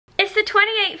It's the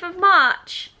 28th of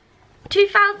March,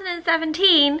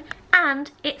 2017,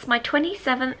 and it's my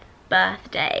 27th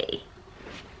birthday.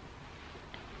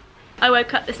 I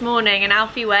woke up this morning and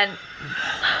Alfie went,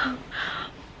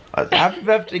 happy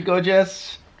birthday,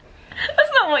 gorgeous. That's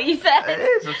not what you said. It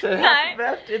is, I said No. happy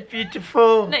birthday,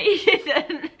 beautiful. No, you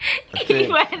didn't. I He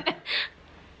did. went,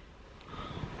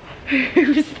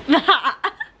 who's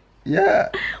that? Yeah,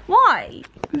 Why?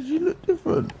 because you look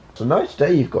different. It's a nice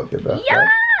day you've got for your birthday. Yeah,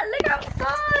 look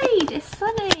outside. It's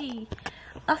sunny.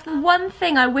 That's the one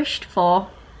thing I wished for.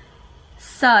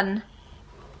 Sun.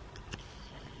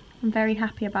 I'm very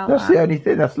happy about That's that. the only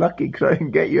thing that's lucky, because I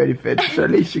didn't get you anything, so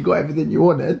at least you got everything you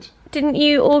wanted. Didn't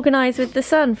you organise with the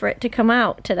sun for it to come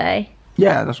out today?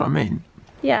 Yeah, that's what I mean.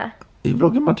 Yeah. Are you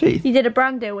vlogging my teeth? You did a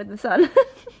brand deal with the sun.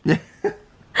 Yeah.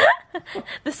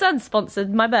 The sun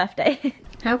sponsored my birthday.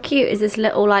 How cute is this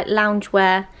little like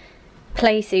loungewear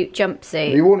playsuit jumpsuit?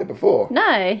 Have you worn it before? No.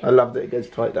 I love that it goes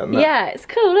tight down there. Yeah, it's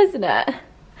cool, isn't it?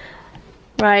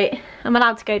 Right, I'm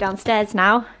allowed to go downstairs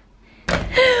now.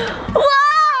 Whoa!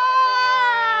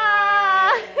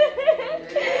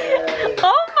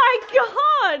 Oh my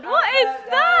god, what is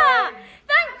that?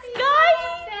 Thanks,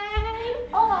 guys!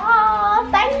 Oh,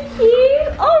 thank you!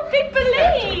 Oh, big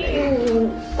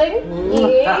balloon! Thank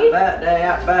you! Happy birthday,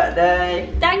 happy birthday.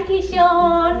 Thank you,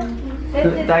 Sean!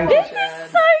 Thank you, This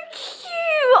is so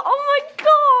cute! Oh my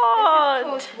god!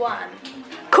 Course one.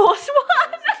 Course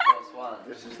one!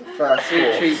 This is the first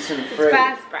two treats and free.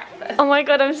 First breakfast. Oh my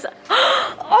god, I'm so...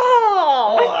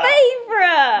 Oh, my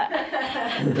favourite!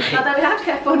 Although we have to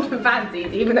get fond for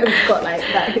fancies, even though we've got like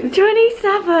that.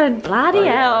 27, bloody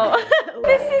hell.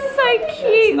 This is so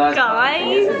cute, Nice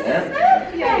guys.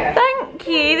 Yeah. Thank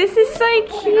you, this is so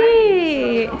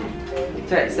cute.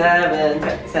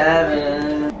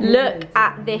 27. Look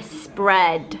at this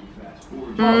spread.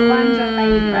 What one's your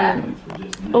favourite?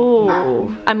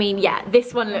 Oh, I mean, yeah,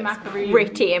 this one looks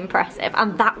pretty impressive,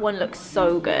 and that one looks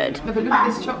so good. But look at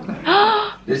this chocolate.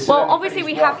 Well, obviously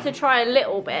we have to try a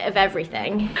little bit of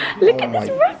everything. Look at this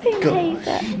wrapping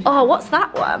paper. Oh, what's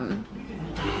that one?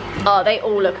 Oh, they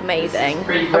all look amazing.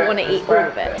 I want to eat all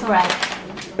of it.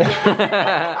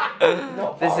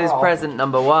 This is present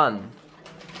number 1.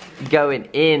 Going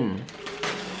in.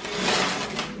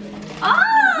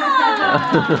 I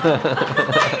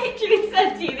literally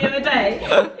said to you the other day,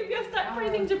 if you're stuck for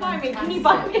anything to buy me, can you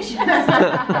buy me a shirt?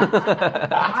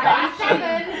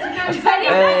 27.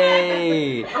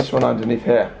 Hey! This one underneath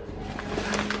here.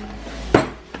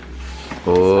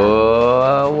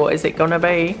 Oh, what is it gonna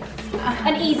be?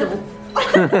 An easel.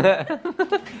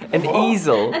 An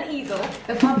easel? An easel.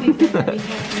 The puppy said that we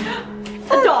can.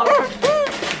 A dog.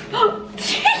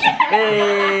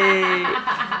 Hey!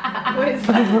 What is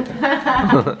that?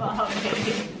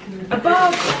 A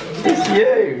Barbie. It's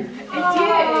you. It's you.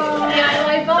 Yeah,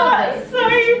 my Barbie. So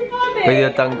funny. With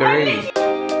your dungarees.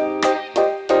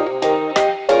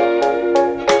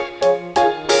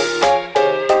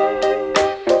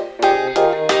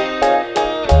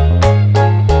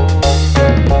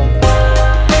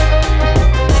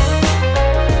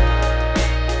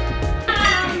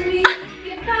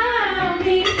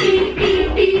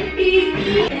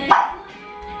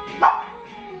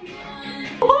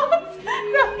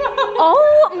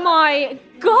 Oh my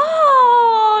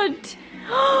god!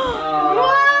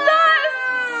 That's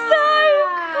so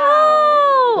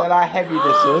cool! Well, how heavy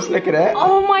this is, look at it.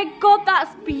 Oh my god,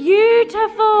 that's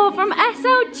beautiful! From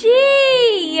SLG!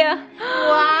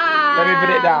 Wow! Let me put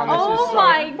it down. This is Oh so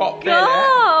my popped in,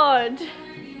 god!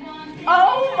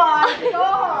 Oh my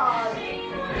god.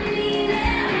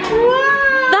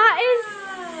 That is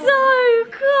so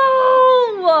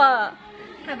cool!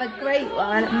 Have a great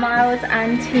one, Miles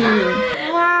and team.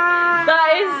 Wow.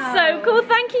 That is so cool.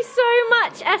 Thank you so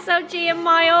much, SLG and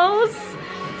Miles.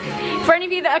 For any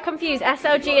of you that are confused,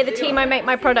 SLG are the team I make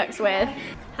my products with.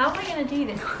 How am I going to do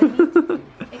this?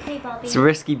 Okay, Barbie. It's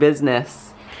risky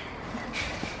business.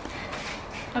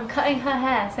 I'm cutting her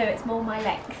hair so it's more my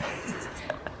length.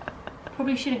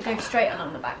 Probably shouldn't go straight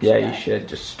on the back. Yeah, should you I? should.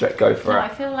 Just straight go for No, it. I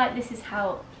feel like this is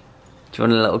how... Do you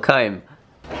want a little comb?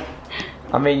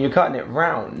 I mean, you're cutting it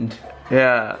round.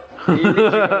 Yeah. You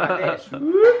literally go like this,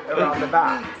 whoop, around the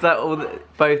back. So all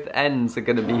both ends are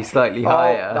going to be slightly Oh,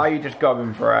 higher. now you're just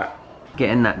going for it. Get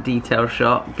in that detail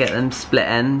shot, get them split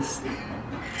ends.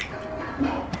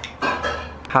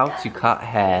 How to cut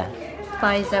hair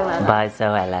By Zoella. by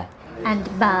Zoella And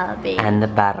Barbie. and the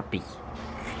Barbie.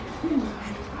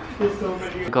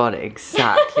 Got it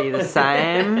exactly the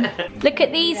same. Look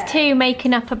at these two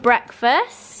making up a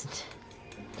breakfast.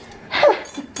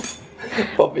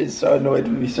 Bobby's so annoyed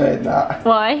with me saying that.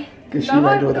 Why? Because she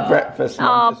made all the breakfast. and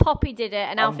I'm Oh, just- Poppy did it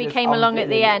and Alfie just came along at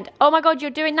the undoing it. end. Oh my god,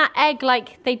 you're doing that egg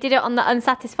like they did it on the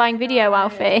unsatisfying video,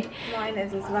 Alfie. Mine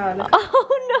is as well. Look,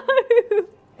 Oh no! it's so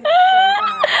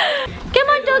bad. Come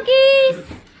on, doggies!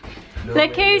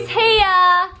 Look who's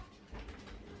here!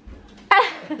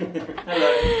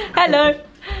 Hello.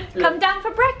 Come down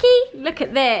for brekkie. Look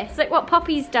at this. Look what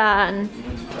Poppy's done.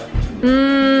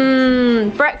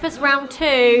 Mmm. Breakfast round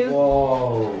 2.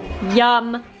 Whoa.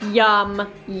 Yum, yum,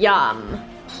 yum.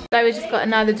 So we just got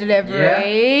another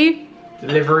delivery.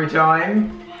 Delivery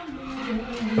time.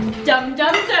 Dum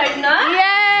dum donut.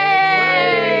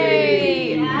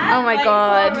 Yay! Yeah, Oh my wait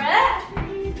god. for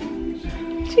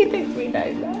it. She thinks we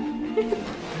know that.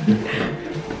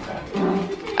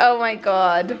 Oh my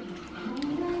god.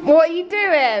 What are you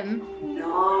doing?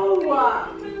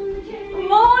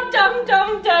 More dum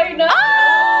dum donut.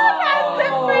 Oh, that's the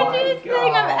prettiest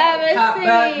thing I've ever Happy seen.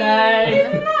 birthday.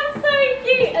 Isn't that so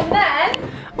cute? And then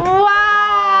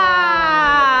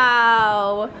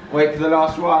Wow! Wait for the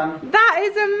last one. That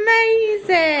is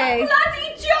amazing!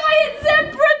 bloody giant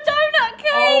zebra donut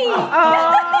cake. Oh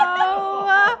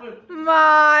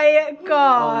my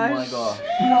gosh! Oh my gosh.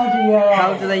 Bloody hell.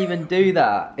 How do they even do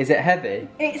that? Is it heavy?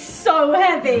 It's so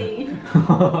heavy.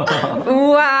 Wow!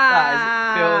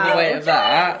 Feel the weight of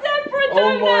that. Zebra Oh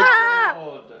donut. my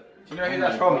god. Do you know who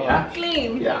that's from, yeah?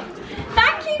 Gleam. Yeah.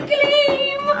 Thank you,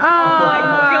 Gleam. Oh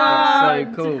my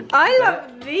That's so cool. I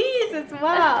love these as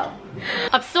well.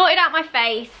 I've sorted out my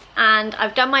face and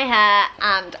I've done my hair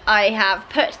and I have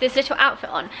put this little outfit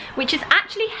on, which is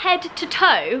actually head to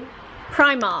toe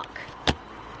Primark.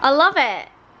 I love it.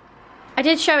 I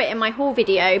did show it in my haul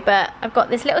video, but I've got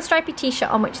this little stripy t-shirt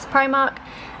on, which is Primark,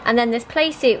 and then this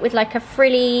play suit with like a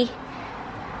frilly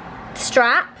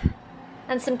strap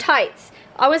and some tights.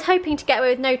 I was hoping to get away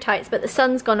with no tights, but the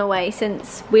sun's gone away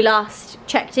since we last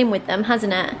checked in with them,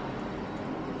 hasn't it?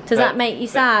 Does that make you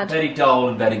sad? Very dull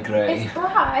and very grey. It's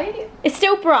bright. It's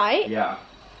still bright, Yeah.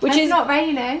 which It's is not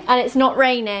raining. and it's not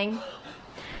raining.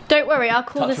 Don't worry, I'll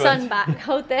call the Touch sun wood. back.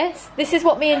 Hold this. This is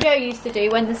what me and Joe used to do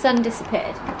when the sun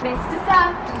disappeared. Mr.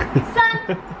 Sun, Sun,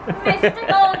 Mr.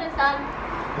 Golden Sun,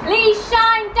 please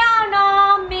shine down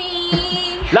on me.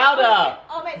 Louder!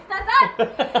 Oh, Mr. Sun,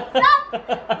 Sun,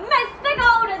 Mr.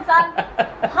 Golden Sun,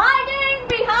 hiding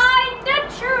behind a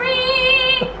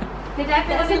tree. Did That's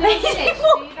everyone in the amazing.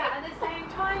 village do that at the same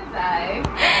time though?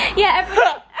 Yeah,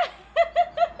 everyone.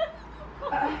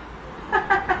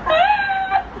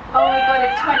 Oh my god, a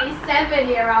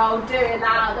 27-year-old doing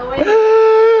that out the window.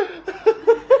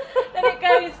 Then it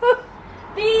goes,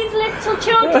 these little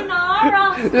children are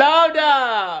us.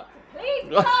 Louder! Please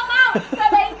come out so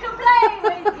they can play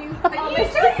with you. Are you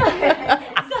doing it?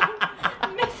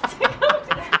 Mr.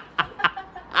 Golden.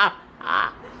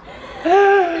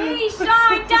 Please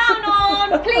shine down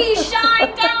on. Please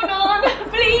shine down on.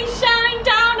 Please shine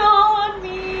down on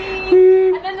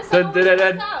me. And then the song always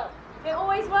comes out. It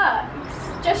always works.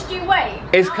 Just you wait.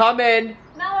 It's Now- coming!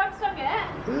 Now I've sung it.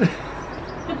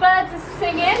 The birds are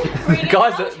singing. Really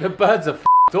Guys, loud. the birds are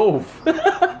f***ed off. The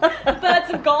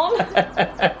birds have gone.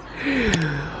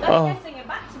 Oh. They're singing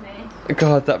back to me.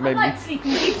 God, that I made like me...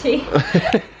 Sleeping Beauty.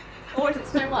 Or is it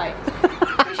Snow White?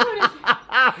 Which one is it?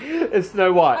 It's Snow I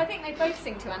White. think they both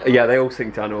sing to animals. Yeah, they all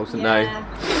sing to animals, don't Do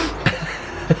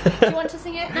you want to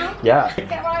sing it now? they? Yeah.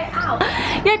 Get right out.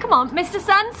 Yeah, come on, Mr.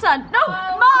 Sun. No,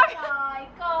 Oh Mark. my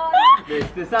god.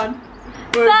 Mr. Sun.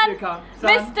 Sun,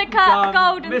 Mr.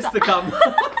 Golden Mr. Sun. Come.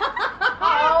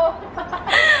 Oh.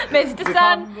 Mr.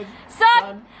 Sun,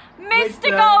 Sun, Mr.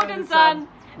 Golden Sun,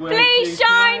 please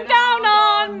shine down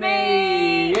on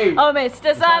me. Oh,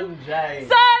 Mr. Sun,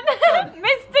 Sun,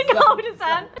 Mr. Golden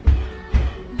Sun.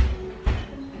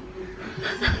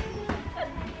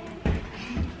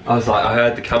 I was like, I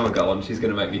heard the camera go on, she's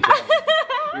gonna make me jump.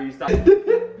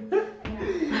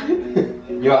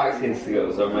 Your acting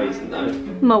skills are amazing though.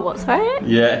 My what, sorry?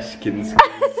 Yeah, skin skills.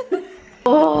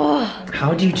 Oh.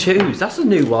 How do you choose? That's a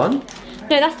new one.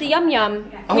 No, that's the Yum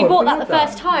Yum. Oh, We have bought we that had the that?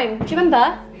 first time. Do you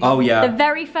remember? Oh The yeah.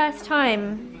 very first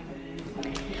time.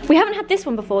 We haven't had this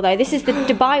one before though. This is the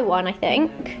Dubai one, I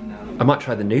think. I might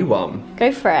try the new one.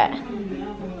 Go for it.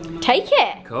 Take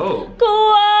it. Cool. Go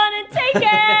on and take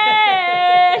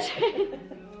it.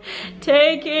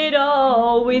 Take it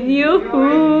all with you.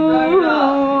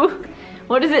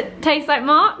 What does it taste like,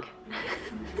 Mark?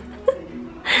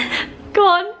 Go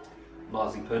on.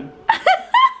 Marzipan.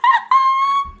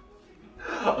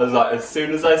 I was like, as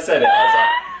soon as I said it, I was like,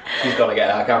 she's gotta get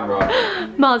her camera.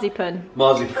 Marzipan.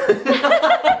 Marzipan.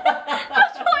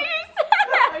 That's what you said.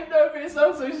 I know, but it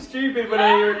sounds so stupid when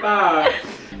I hear it back.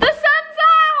 The sun's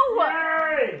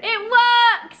out. It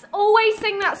works. All always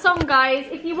sing that song, guys.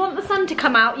 If you want the sun to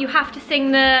come out, you have to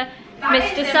sing the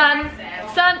Mr. Sun.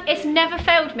 Sun, it's never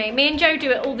failed me. Me and Joe do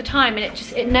it all the time and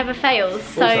it never fails.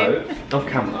 So Also, off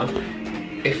camera,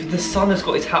 if the sun has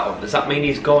got his hat on, does that mean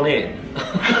he's gone in?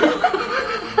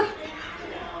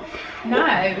 No,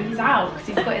 he's out because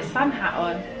he's got his sun hat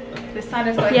on. The sun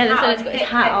has got his hat on. the sun has got his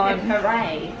hat on.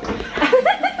 Hooray.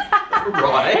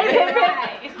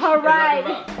 Right.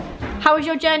 hooray. How was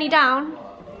your journey down?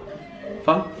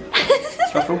 Fun.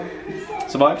 Stressful.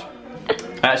 Survived.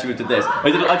 I actually did this. I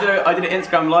did an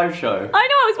Instagram live show. I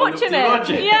know, I was watching Did you watch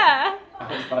it. it? Yeah.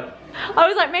 I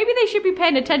was like, maybe they should be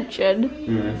paying attention.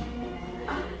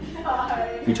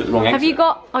 You took the wrong exit. Have you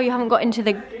got, oh, you haven't got into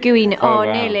the gooey, oh,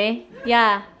 wow. nearly.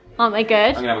 Yeah. Aren't they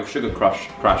good? I'm gonna have a sugar crash.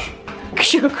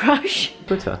 Sugar crush.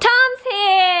 Twitter. Tan's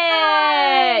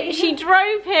here! She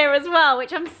drove here as well,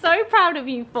 which I'm so proud of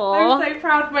you for. I'm so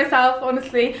proud of myself,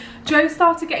 honestly. Joe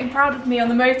started getting proud of me on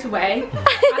the motorway, and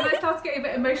I started getting a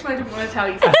bit emotional. I didn't want to tell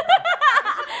you something.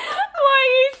 Why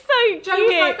are you so cute? Joe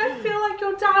was like, I feel like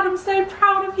your dad, I'm so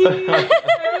proud of you.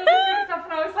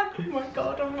 And I was like, oh my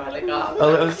god, I'm welling up.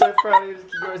 I'm so proud of you.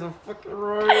 You guys on fucking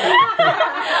road.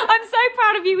 I'm so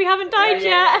proud of you, we haven't died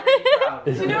yet.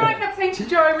 You know, I kept saying to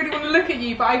Joe, I really want to look at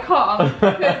you, but I can't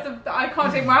because I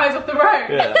can't take my eyes off the road.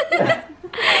 Yeah.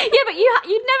 Yeah, but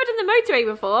you'd never done the motorway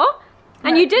before,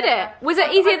 and you did it. Was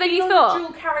it easier than you thought? I've been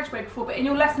on the dual carriageway before, but in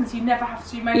your lessons you never have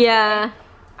to do motorway. Yeah.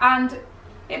 And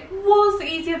it was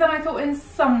easier than I thought in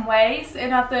some ways.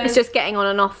 In others, It's just getting on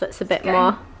and off that's a bit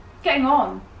more. Getting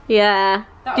on Yeah.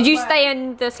 That Did was you where- stay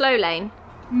in the slow lane?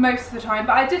 most of the time,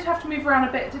 but I did have to move around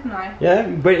a bit, didn't I? Yeah,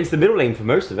 went into the middle lane for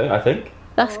most of it, I think.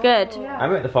 That's good. Yeah. I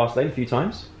went the fast lane a few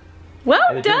times. Well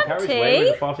And the dual done, carriageway, we went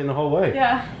T. the fast lane the whole way.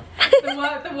 Yeah.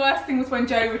 The worst thing was when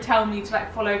Joe would tell me to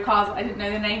like follow cars that I didn't know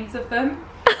the names of them.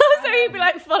 So you'd be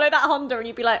like, follow that Honda, and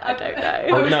you'd be like, I don't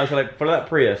know. Oh, no, so like, follow that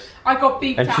Prius. I got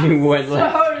beeped And at she went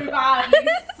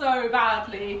so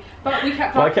badly. But we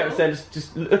kept. Well, I kept saying,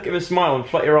 just look at the smile and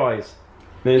flutter your eyes.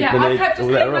 Then, Yeah, then I they kept just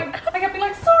all let being her off. like, I kept being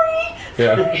like, sorry.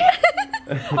 Yeah.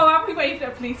 Oh, and we waved at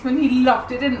a policeman. He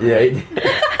loved it, didn't he? Yeah. he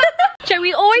did. Joe,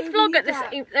 we always vlog at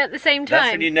the same time.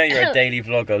 That's when you know you're a daily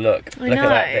vlogger. Look. I Look know, at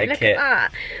that bit of look kit. at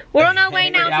that. We're on our way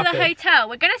now Really to the happy. hotel.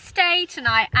 We're going to stay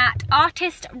tonight at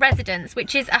Artist Residence,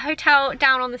 which is a hotel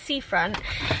down on the seafront,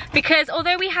 because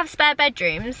although we have spare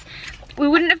bedrooms, we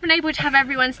wouldn't have been able to have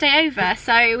everyone stay over,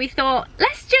 so we thought,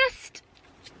 let's just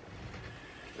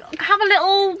have a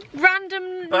little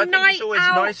random But I think night it's always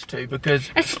out, nice to, because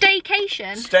a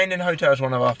staycation. staying in a hotel is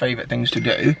one of our favourite things to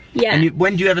do. Yeah. And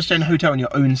when do you ever stay in a hotel in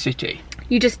your own city?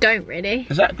 You just don't really.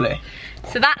 Exactly.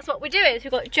 So that's what we're doing. So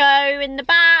we've got Joe in the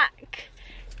back,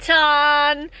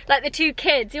 Tan, like the two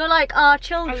kids. You're like our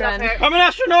children. I'm an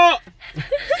astronaut!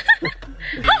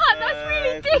 That's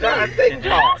really deep. Is that a thing,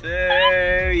 Tom?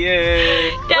 To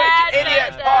you. Which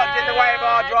idiot's parked in the way of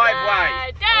our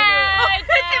driveway?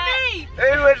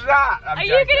 Who was that? Are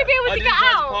you going to be able to get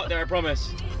out? there, I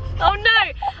promise. Oh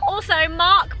no! Also,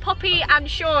 Mark, Poppy and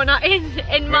Sean are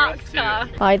in Mark's car.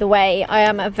 By the way, I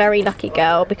am a very lucky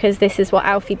girl because this is what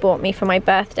Alfie bought me for my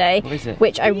birthday. What is it?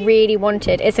 Which I really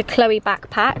wanted. It's a Chloe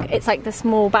backpack. It's like the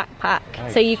small backpack.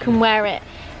 So you can wear it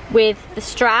with the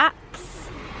straps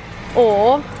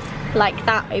or like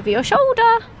that over your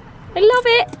shoulder. I love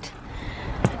it.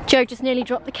 Joe just nearly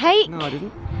dropped the cake. No, I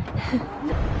didn't.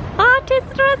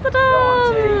 Artist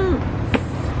Residence!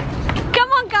 Come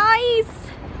on, guys!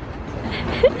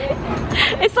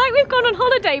 It's like we've gone on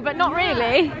holiday, but not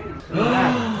really.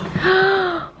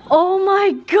 Oh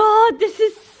my god, this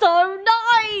is so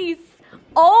nice!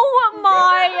 Oh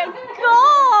my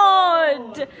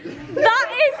god! That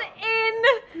is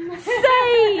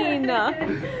insane!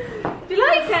 Do you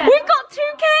like it? We've got 2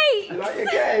 cakes! Like your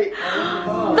cake?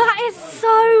 That is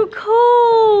so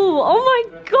cool! Oh my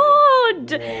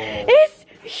god! It's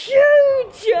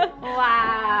huge!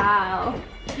 Wow.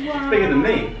 It's bigger than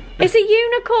me. It's a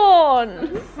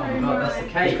unicorn! That's the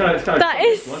cake. That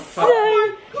is so...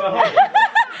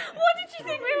 What did you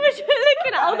think we were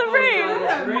looking at? Oh, the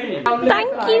room!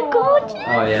 Thank you, gorgeous!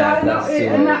 Oh yeah,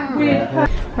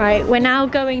 that's Right, we're now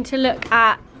going to look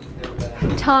at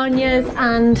Tanya's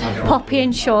and Poppy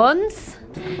and Sean's.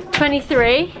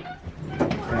 23.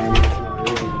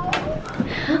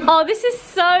 Oh, this is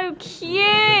so cute!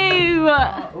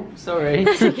 Oh, sorry.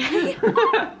 That's okay.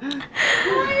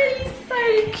 Why are you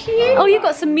so cute? Oh, you've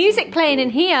got some music playing in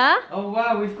here. Oh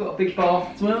wow, we've got a big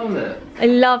bath as well, look. I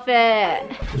love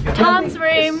it. Tan's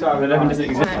room. doesn't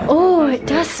exist. Oh, it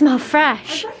does smell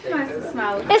fresh. Nice to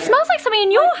smell. It smells like something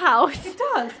in your house. It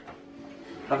does.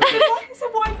 Why is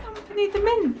a wine company the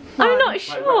mint? I'm not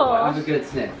sure. Have a good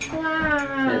sniff.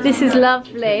 Wow. This is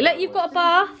lovely. Look, you've got a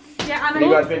bath. Yeah, and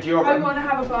You guys been to your I one? want to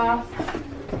have a bath.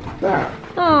 There.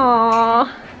 Aww.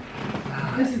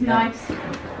 This is nice.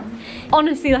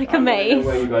 Honestly, like a maze.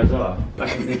 Where you guys are? I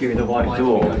can give you the white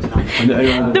door.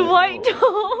 The white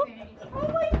door.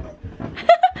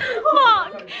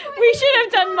 Mark, we should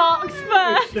have done Mark's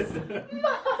first.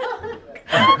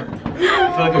 I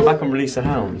feel like I'm back on Release the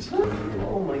Hounds.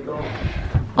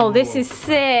 Oh, this is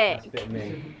sick.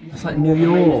 It's like New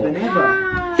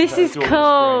York. This is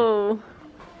cool.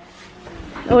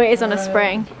 Oh, it is on a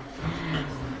spring.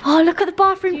 Oh, look at the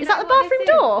bathroom. Is that the bathroom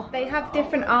door? They have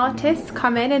different artists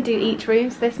come in and do each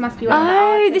room, so this must be one of the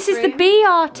Oh, artist this is the rooms. bee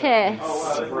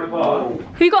artist.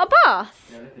 Have you got a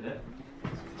bath?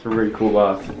 It's a really cool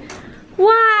bath.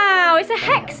 Wow, it's a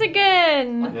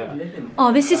hexagon. Yeah.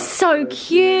 Oh, this is so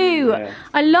cute. Yeah.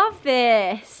 I love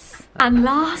this. And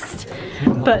last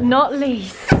but not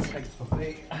least,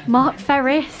 Mark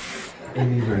Ferris.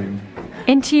 In your room.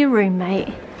 Into your room,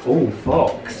 mate. Oh,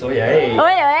 Fox. Oh, yeah. Oh,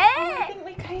 I yeah. think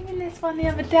we came in this one the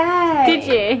other day. Did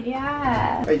you?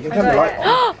 Yeah. Hey, you can turn the light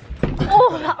on.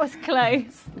 Oh, that was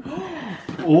close.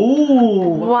 Oh.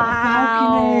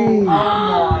 Wow. Oh,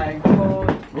 my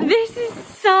God. This is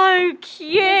so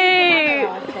cute.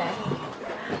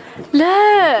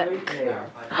 Look.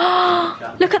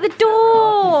 Look at the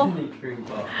door.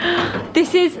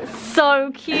 This is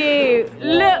so cute.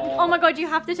 Look. Oh my God, you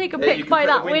have to take a Yeah, you pic can by put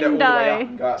that the window all the way up window.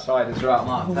 and go outside as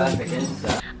well. Perfect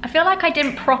insert. I feel like I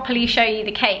didn't properly show you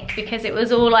the cake because it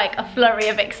was all like a flurry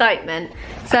of excitement.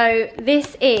 So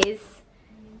this is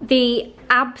the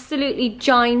absolutely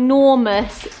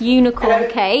ginormous unicorn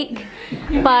cake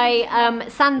by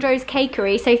Sandro's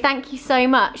Cakery. So thank you so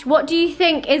much. What do you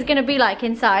think is going to be like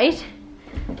inside?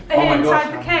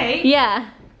 Inside the cake, Yeah,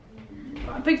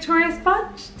 Victoria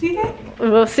sponge, do you think?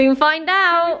 we'll soon find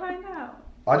out. Find out.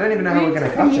 I don't even know how we're going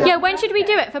to cut it. Yeah, when should we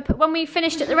do it? For when we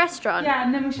finished at the restaurant? Yeah,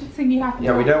 and then we should sing You Happy.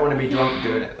 Yeah, we don't want to be drunk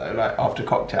doing it though, like after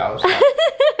cocktails.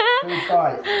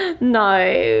 Like,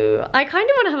 No, I kind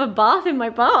of want to have a bath in my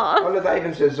bath. oh, look, that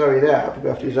even says Zoe there. Happy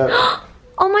birthday, Zoe.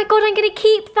 Oh my God, I'm going to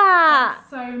keep that.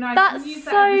 So nice. That's You use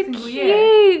that so every single cute.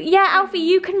 year. Yeah, Alfie,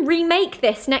 you can remake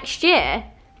this next year.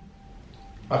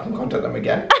 I can contact them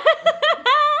again.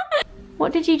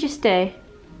 What did you just do?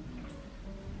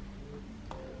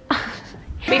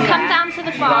 We've come down to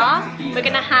the bar. We're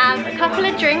gonna have a couple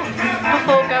of drinks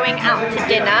before going out to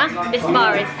dinner. This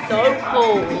bar is so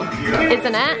cool,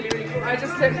 isn't it? I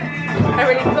just looked, I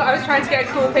really thought I was trying to get a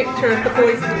cool picture of the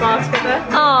boys at the bar together.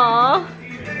 Aww.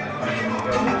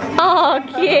 Oh,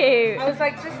 cute. I was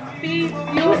like, just be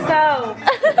yourself.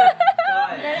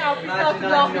 Then I'll be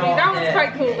laughing at you. That one's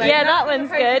quite cool, though. Yeah, that one's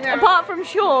good. Apart from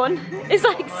Sean, is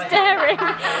like staring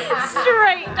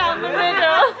straight down the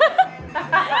middle.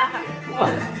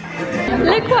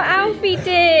 Look what Alfie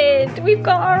did. We've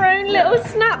got our own little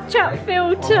Snapchat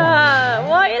filter.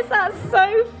 Why is that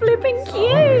so flippin'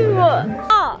 cute?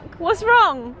 Mark, what's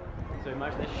wrong? So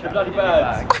imagine they shit on your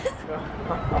bag.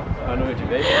 How annoyed would you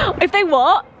be? If they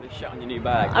what? They shit on your new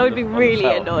bag. I would be really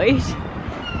annoyed.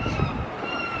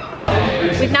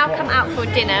 We've now come out for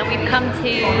dinner. We've come to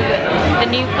the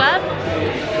new club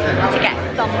to get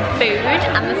some food,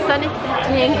 and the sun is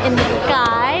setting in the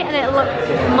sky and it looks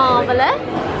marvellous.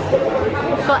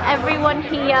 We've got everyone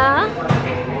here.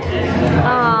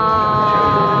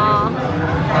 Aww.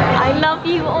 I love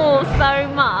you all so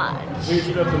much. Who do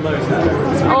you love the most?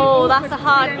 Oh, that's a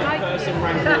hard one. Person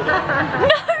rank No,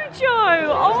 Joe!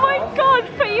 Oh my God,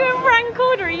 put you in rank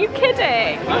order, are you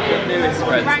kidding? I'm the newest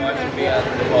friend, so I should be at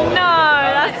the bottom. No,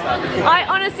 I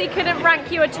honestly couldn't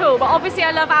rank you at all, but obviously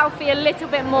I love Alfie a little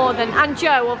bit more than, and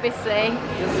Joe obviously.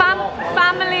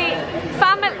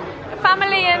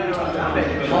 Family and...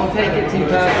 I'll take it too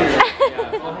personally.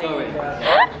 I'm going.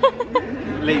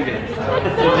 Leave it.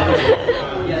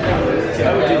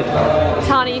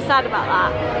 Tani, you sad about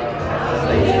that?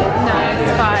 No,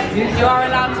 it's fine. You are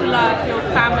allowed to love your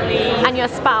family And your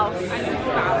spouse. and your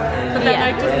spouse. But then Yeah.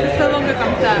 I just, so long as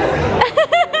I'm done.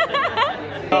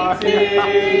 Happy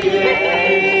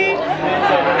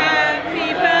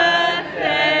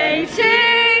birthday to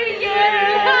you.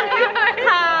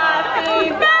 Happy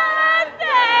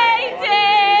birthday,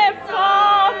 dear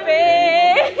Poppy.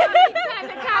 Turn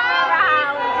the camera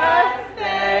around.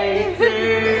 Birthday to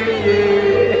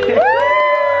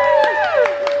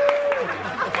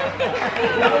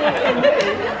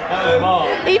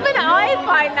Even I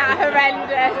find that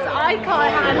horrendous. I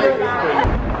can't handle that.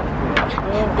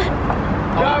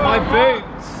 Oh, my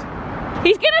boots!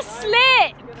 He's gonna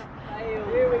slip.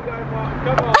 Here we go, Mark.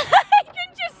 Come on. You can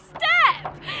just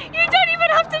step. You don't even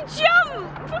have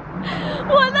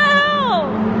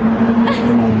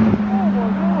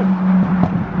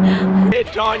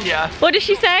behind you. What did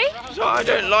she say? So I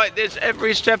don't like this.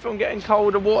 Every step I'm getting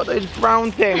colder. What are those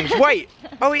brown things? Wait,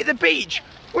 are we at the beach?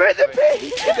 We're at the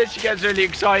beach. And then she gets really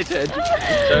excited.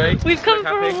 Sorry. We've come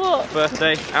for a walk.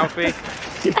 Birthday, Alfie.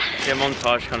 Yeah,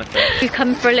 montage kind of thing. We've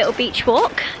come for a little beach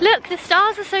walk. Look, the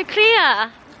stars are so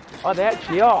clear. Oh, they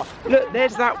actually are. Look,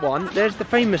 there's that one. There's the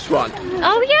famous one.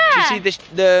 Oh yeah. Do you see this?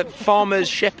 The farmers,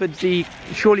 shepherds.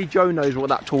 Surely Joe knows what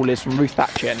that tool is from Ruth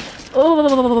Thatchin.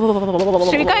 Oh.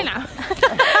 Should we go now?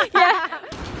 Yeah.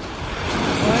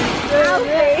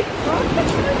 Alfie.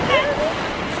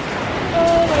 Oh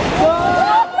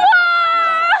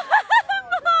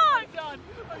my god.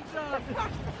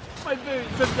 My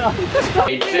boots are done.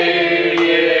 To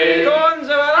you.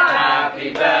 Happy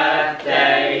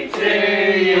birthday to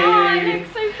you. Oh, I look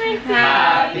so pretty.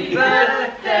 Happy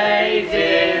birthday,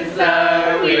 dear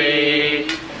Zoe.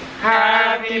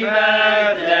 Happy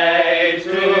birthday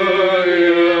to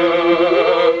you.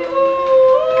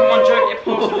 Come on, Joe, get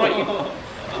past right you.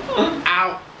 Ow.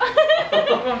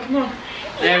 Come on.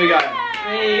 There we go.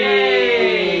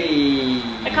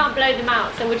 I can't blow them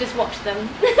out, so we'll just watch them.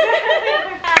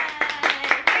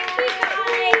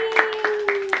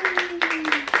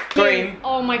 Green.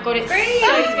 Oh my god, it's so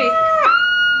sweet.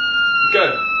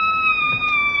 Go.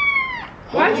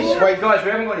 Why did you Wait, guys, we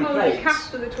haven't got any Oh, plates.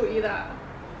 Casper that taught you that.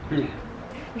 We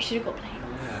should have got plates.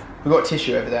 We've got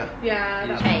tissue over there. Yeah,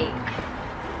 that's Cake.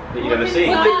 That you never seen.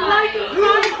 Oh no!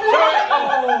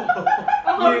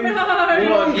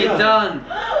 What have you done?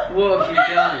 What have you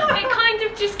done? It kind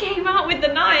of just came out with the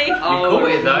knife. Oh,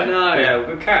 it though. No. Yeah,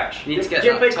 good catch. You need to get Do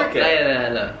you that play top cricket? layer there,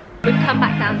 look. We've come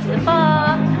back down to the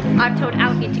bar. I've told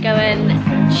Alfie to go and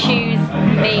choose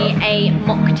me a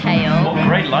mocktail. Oh,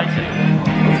 great lighting.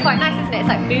 It's quite nice, isn't it? It's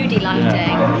like moody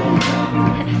lighting.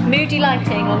 Moody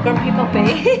lighting on Grumpy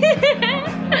Poppy.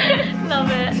 Love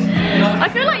it. I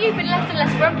feel like you've been less and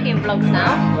less grumpy in vlogs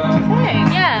now.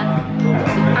 Yeah.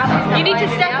 You need to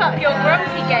step up your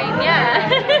grumpy game, yeah.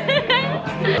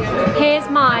 Here's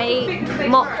my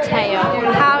mocktail.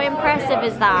 How impressive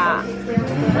is that?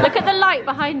 Look at the light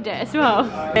behind it as well.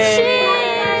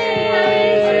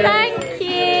 Cheers! Thank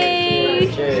you!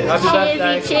 Cheers.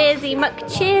 Cheersy, cheersy, muck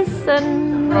cheers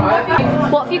and...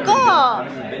 What have you got?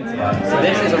 So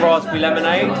this is a raspberry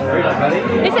lemonade.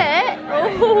 Is it?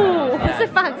 Oh, it's a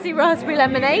fancy raspberry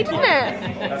lemonade, isn't it?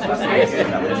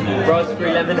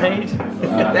 Raspberry lemonade.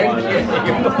 Thank you.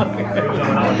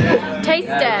 Taste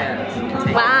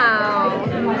it. Wow.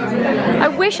 I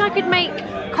wish I could make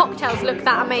cocktails look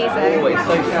that amazing. Oh, it's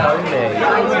so foamy.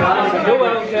 You're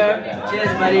welcome.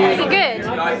 Cheers, buddy. Is it good?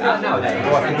 No, I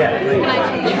can get it. Can I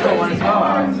choose? You've got one as well.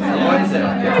 What is it? I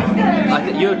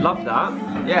think you would love that.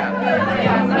 Yeah.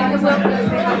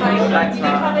 Thanks,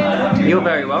 man. You're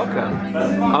very welcome.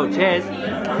 Oh, cheers.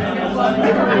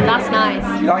 That's nice.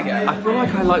 You like it? I feel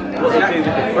like I like what they do with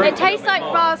the fruit. It tastes like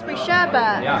raspberry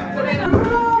sherbet. Yeah.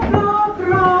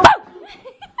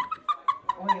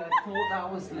 I thought that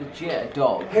was legit a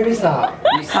dog. Who is that?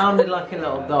 You sounded like a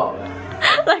little dog.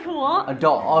 Like what? A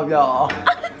dog. Oh, yeah.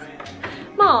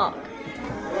 Mark.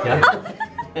 Yeah.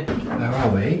 Where are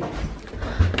we?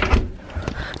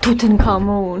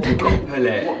 Tutankhamun. Pull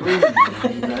it.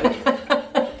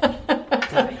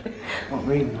 What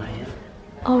room am I in?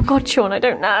 Oh god, Sean, I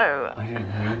don't know. I don't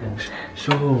know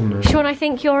either. Sean, I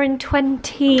think you're in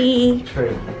 23.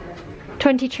 Sorry,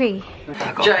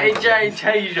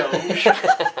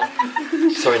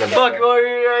 number Fuck, It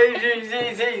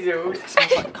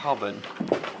smells like carbon.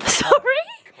 Sorry?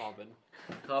 Carbon.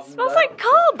 Smells like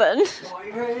carbon.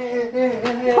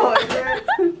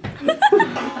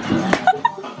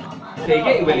 Okay,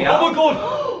 get your willy out. Oh my god!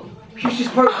 You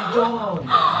just broke the door.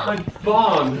 My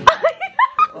barn.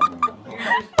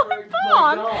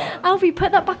 on. Alfie,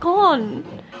 put that back on.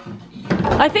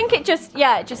 I think it just,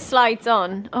 yeah, it just slides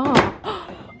on. Oh.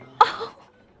 Oh.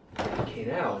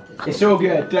 It's all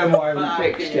good, don't worry, we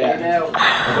fixed it.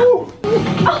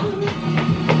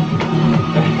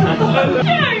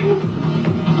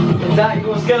 Is that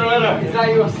your sleeve? Is that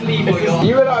your sleeve or your...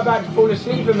 You were like about to fall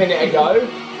asleep a minute ago.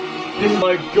 Oh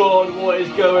my god, what is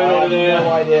going on I here? have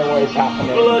no idea what is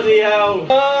happening. Bloody hell!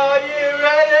 Are you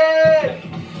ready?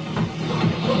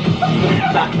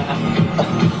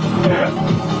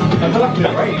 I feel like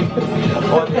it's great.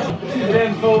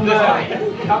 Then form the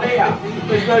come here.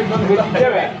 There's no fun to do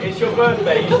it. It's your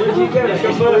birthday. You should do it. It's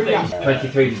your birthday.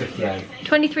 23:58.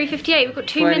 23:58, we've got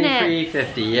 2 minutes.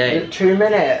 23:58. 2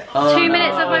 minutes. 2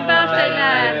 minutes of my birthday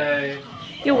left.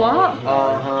 You what?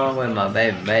 With my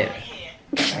baby.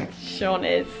 Sean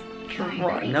is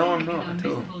Right, no, I'm not at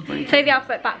all. Say the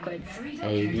alphabet backwards.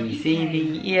 A, B, C,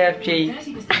 D, E, F, G.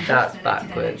 That's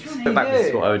backwards. Backwards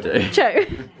is what I would do. Joe.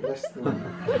 This is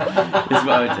what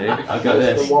I would do. I'll go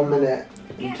this. 1 minute.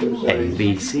 A,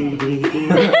 B, C, D, E.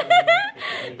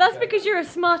 That's because you're a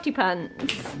smarty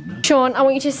pants. Sean, I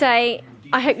want you to say,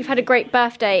 I hope you've had a great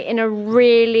birthday in a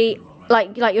really,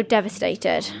 like you're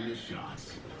devastated.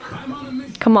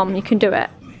 Come on, you can do it.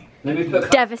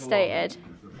 Devastated.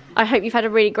 I hope you've had a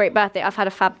really great birthday. I've had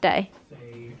a fab day.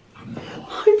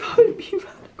 I hope you've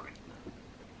had a great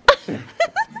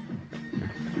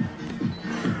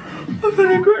I've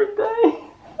had a great day.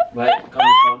 Wait, come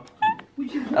on, Sean.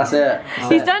 That's it.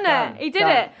 He's done it. He did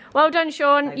it. Well done,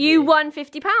 Sean. You won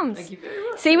 £50. Thank you very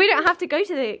much. See, we don't have to go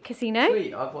to the casino.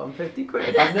 Sweet, I've won 50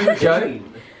 quid. I've never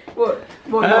joined. What?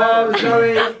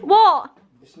 Zoe. What?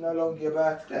 It's no longer your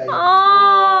birthday.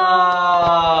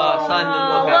 Oh, Sign the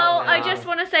book well, out I now. just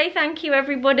want to say thank you,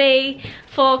 everybody,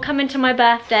 for coming to my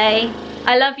birthday.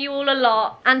 I love you all a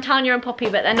lot. And Tanya and Poppy,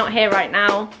 but they're not here right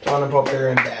now. John and Poppy are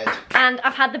in bed. And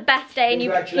I've had the best day, and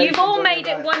you've Congratulations all on made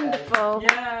your it birthday. wonderful.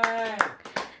 Yay!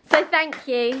 So thank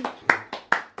you.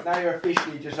 Now you're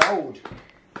officially just old.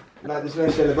 No, there's no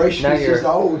celebration, Now it's just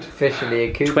you're old. officially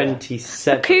a cougar.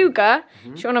 27. Cougar.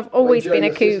 Sean, I've always Joe, been a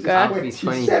your sister's cougar. Poppy's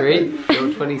 23,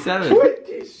 you're 27.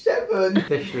 27!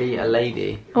 Officially a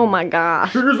lady. Oh my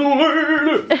gosh.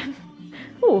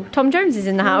 Oh, Tom Jones is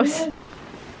in the house.